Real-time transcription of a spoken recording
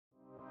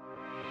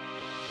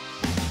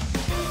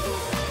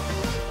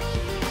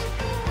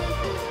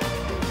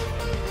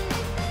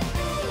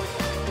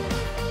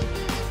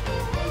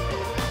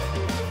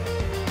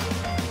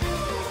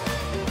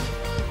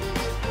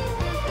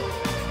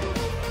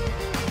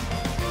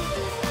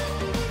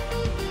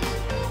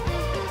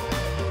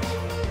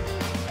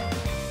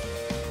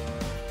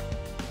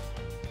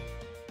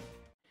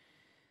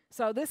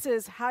So this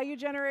is how you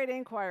generate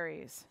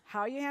inquiries,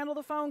 how you handle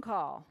the phone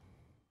call.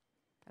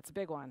 That's a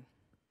big one.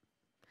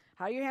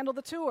 How you handle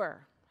the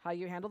tour, how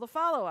you handle the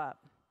follow-up,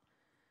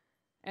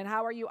 and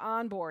how are you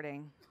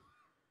onboarding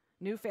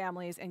new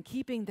families and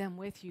keeping them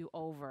with you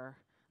over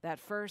that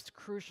first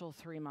crucial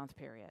 3-month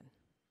period.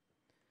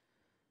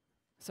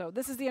 So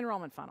this is the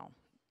enrollment funnel.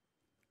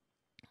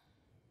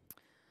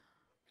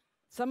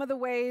 Some of the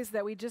ways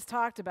that we just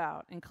talked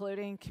about,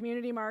 including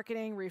community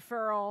marketing,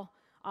 referral,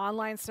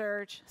 online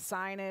search,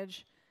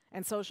 signage,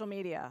 and social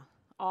media,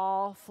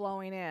 all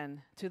flowing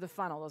in to the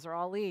funnel. Those are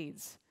all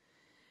leads.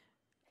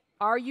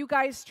 Are you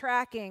guys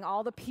tracking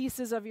all the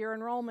pieces of your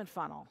enrollment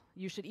funnel?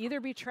 You should either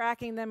be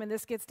tracking them, and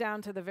this gets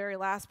down to the very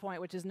last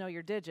point, which is know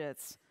your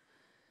digits.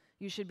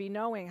 You should be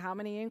knowing how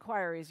many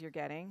inquiries you're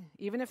getting.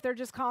 Even if they're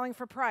just calling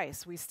for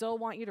price, we still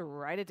want you to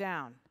write it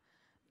down.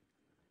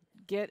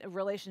 Get a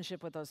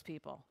relationship with those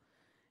people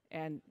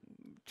and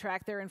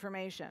track their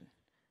information.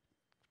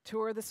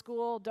 Tour the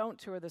school, don't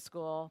tour the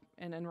school,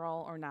 and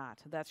enroll or not.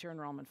 That's your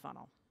enrollment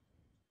funnel.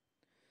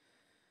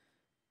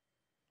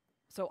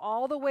 So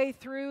all the way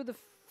through the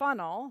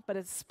funnel, but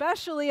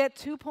especially at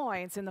 2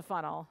 points in the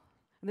funnel,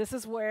 this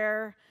is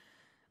where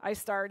I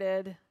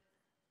started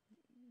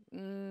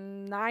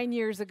 9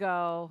 years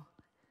ago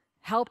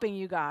helping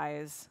you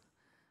guys.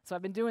 So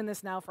I've been doing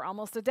this now for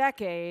almost a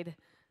decade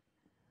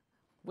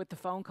with the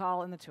phone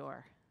call and the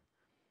tour.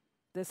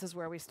 This is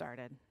where we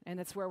started, and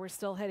it's where we're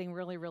still hitting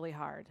really, really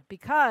hard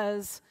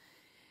because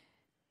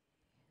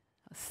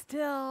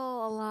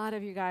still a lot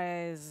of you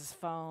guys'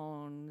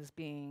 phones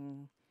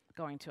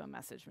going to a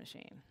message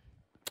machine.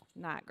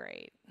 Not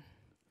great.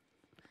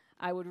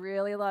 I would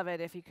really love it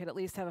if you could at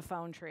least have a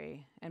phone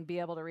tree and be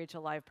able to reach a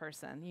live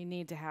person. You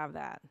need to have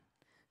that.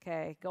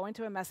 Okay, going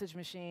to a message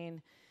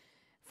machine.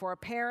 For a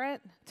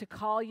parent to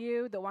call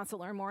you that wants to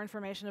learn more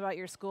information about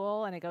your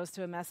school and it goes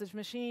to a message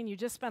machine, you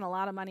just spent a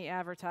lot of money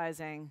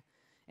advertising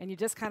and you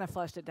just kind of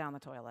flushed it down the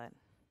toilet.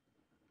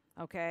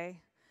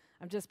 Okay?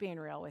 I'm just being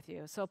real with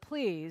you. So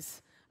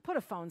please put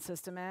a phone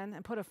system in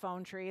and put a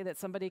phone tree that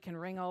somebody can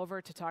ring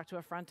over to talk to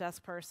a front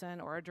desk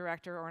person or a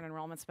director or an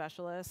enrollment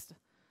specialist.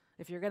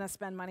 If you're going to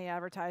spend money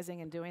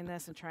advertising and doing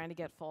this and trying to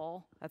get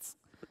full, that's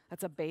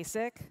a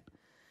basic.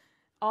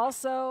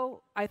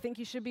 Also, I think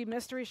you should be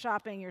mystery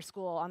shopping your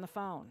school on the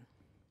phone.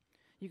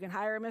 You can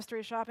hire a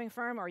mystery shopping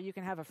firm, or you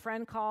can have a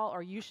friend call,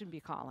 or you should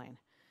be calling.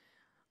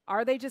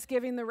 Are they just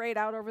giving the rate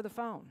out over the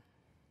phone?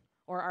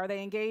 Or are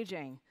they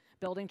engaging,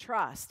 building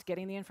trust,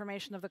 getting the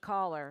information of the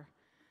caller,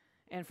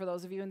 and for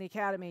those of you in the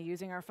academy,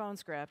 using our phone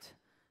script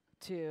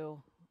to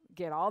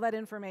get all that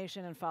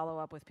information and follow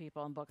up with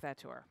people and book that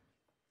tour?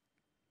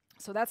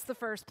 So that's the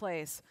first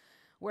place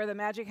where the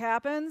magic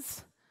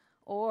happens,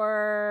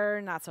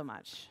 or not so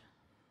much.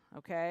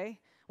 Okay?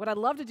 What I'd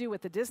love to do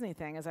with the Disney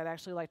thing is I'd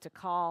actually like to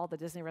call the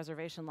Disney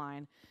reservation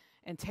line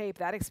and tape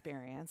that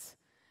experience,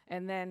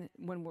 and then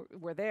when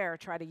we're there,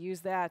 try to use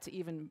that to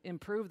even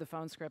improve the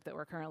phone script that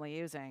we're currently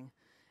using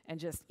and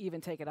just even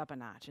take it up a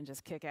notch and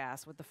just kick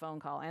ass with the phone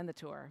call and the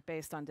tour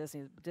based on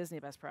Disney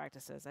best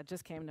practices. That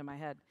just came to my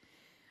head.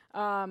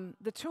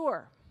 The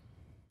tour.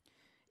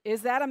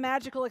 Is that a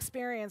magical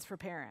experience for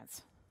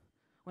parents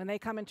when they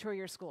come and tour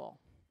your school?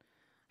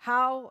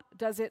 How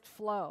does it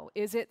flow?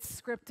 Is it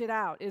scripted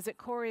out? Is it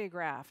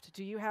choreographed?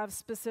 Do you have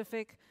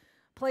specific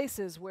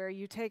places where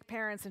you take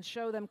parents and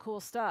show them cool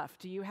stuff?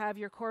 Do you have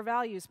your core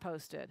values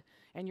posted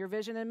and your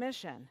vision and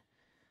mission?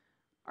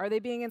 Are they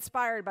being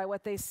inspired by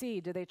what they see?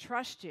 Do they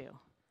trust you?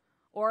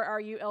 Or are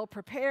you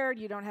ill-prepared?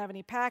 You don't have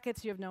any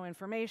packets. You have no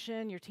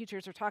information. Your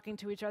teachers are talking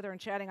to each other and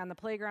chatting on the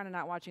playground and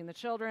not watching the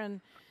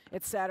children,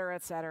 et cetera,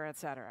 et cetera, et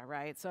cetera,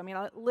 right? So, I mean,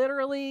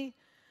 literally,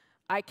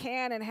 I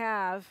can and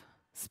have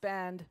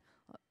spend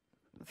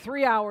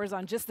 3 hours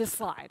on just this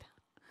slide.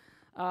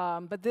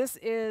 But these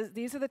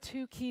are the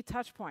 2 key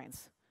touch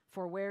points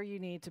for where you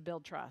need to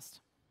build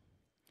trust.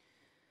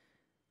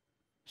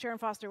 Sharon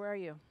Foster, where are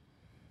you?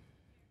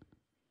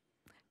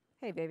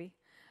 Hey, baby.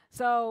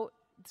 So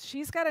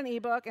she's got an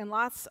ebook, and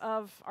lots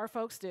of our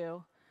folks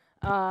do.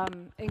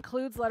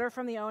 Includes letter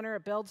from the owner.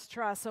 It builds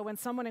trust. So when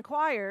someone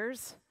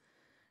inquires,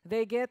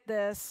 they get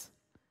this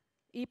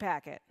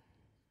e-packet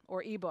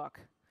or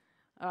ebook.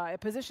 It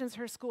positions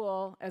her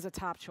school as a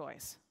top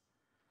choice.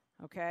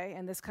 Okay,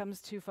 and this comes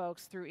to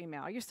folks through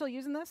email. Are you still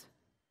using this?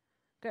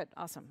 Good,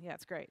 awesome, yeah,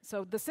 it's great.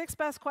 So the 6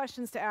 best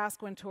questions to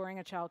ask when touring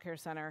a child care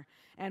center,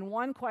 and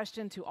 1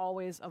 question to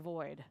always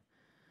avoid.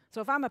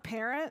 So if I'm a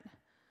parent,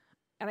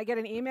 and I get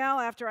an email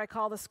after I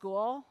call the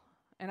school,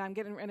 and I'm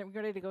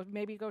ready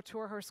to go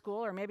tour her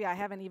school, or maybe I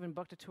haven't even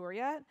booked a tour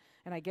yet,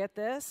 and I get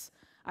this,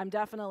 I'm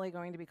definitely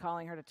going to be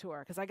calling her to tour,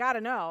 because I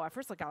gotta know, I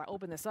gotta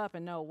open this up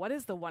and know what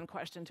is the 1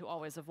 question to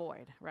always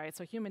avoid, right?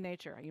 So human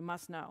nature, you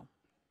must know.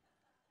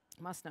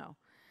 Must know.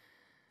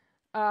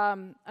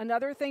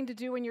 Another thing to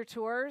do in your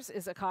tours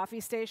is a coffee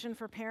station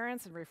for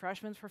parents and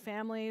refreshments for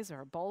families,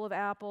 or a bowl of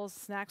apples,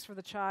 snacks for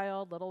the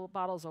child, little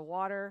bottles of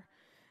water.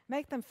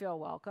 Make them feel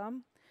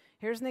welcome.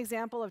 Here's an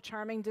example of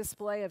charming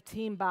display of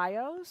team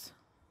bios.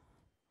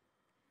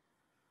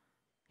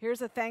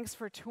 Here's a thanks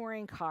for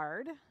touring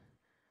card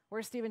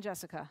Where's Steve and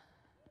Jessica?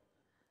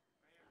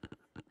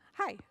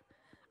 Hi.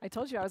 I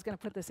told you I was going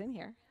to put this in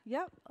here.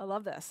 Yep, I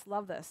love this,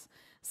 love this.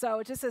 So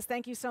it just says,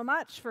 thank you so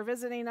much for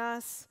visiting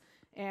us,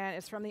 and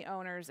it's from the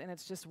owners, and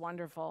it's just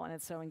wonderful, and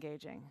it's so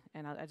engaging,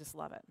 and I just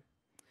love it.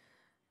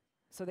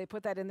 So they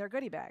put that in their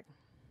goodie bag.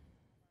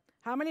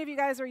 How many of you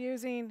guys are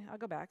using, I'll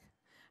go back.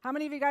 How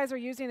many of you guys are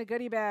using a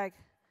goodie bag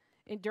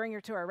during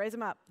your tour? Raise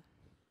them up.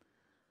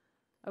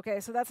 Okay,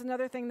 so that's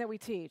another thing that we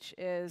teach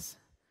is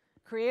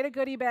create a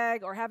goodie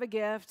bag or have a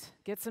gift,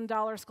 get some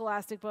dollar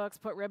Scholastic books,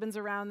 put ribbons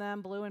around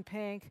them, blue and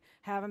pink,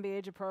 have them be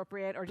age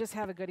appropriate, or just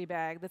have a goodie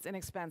bag that's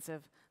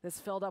inexpensive, that's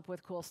filled up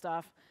with cool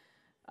stuff.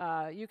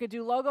 You could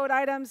do logoed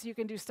items, you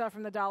can do stuff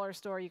from the dollar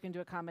store, you can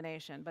do a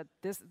combination, but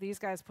these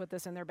guys put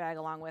this in their bag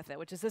along with it,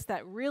 which is just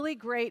that really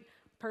great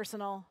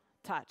personal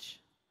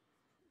touch,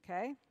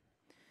 okay?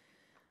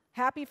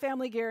 Happy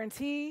Family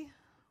Guarantee.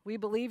 We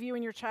believe you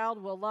and your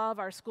child will love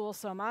our school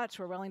so much,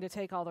 we're willing to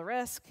take all the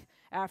risk.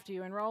 After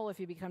you enroll, if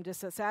you become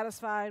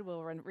dissatisfied,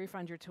 we'll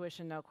refund your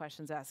tuition, no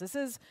questions asked. This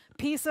is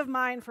peace of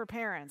mind for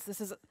parents.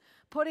 This is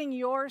putting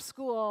your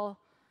school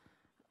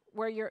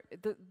where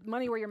the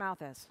money where your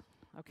mouth is,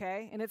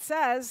 okay? And it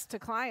says to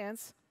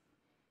clients,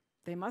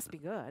 they must be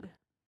good.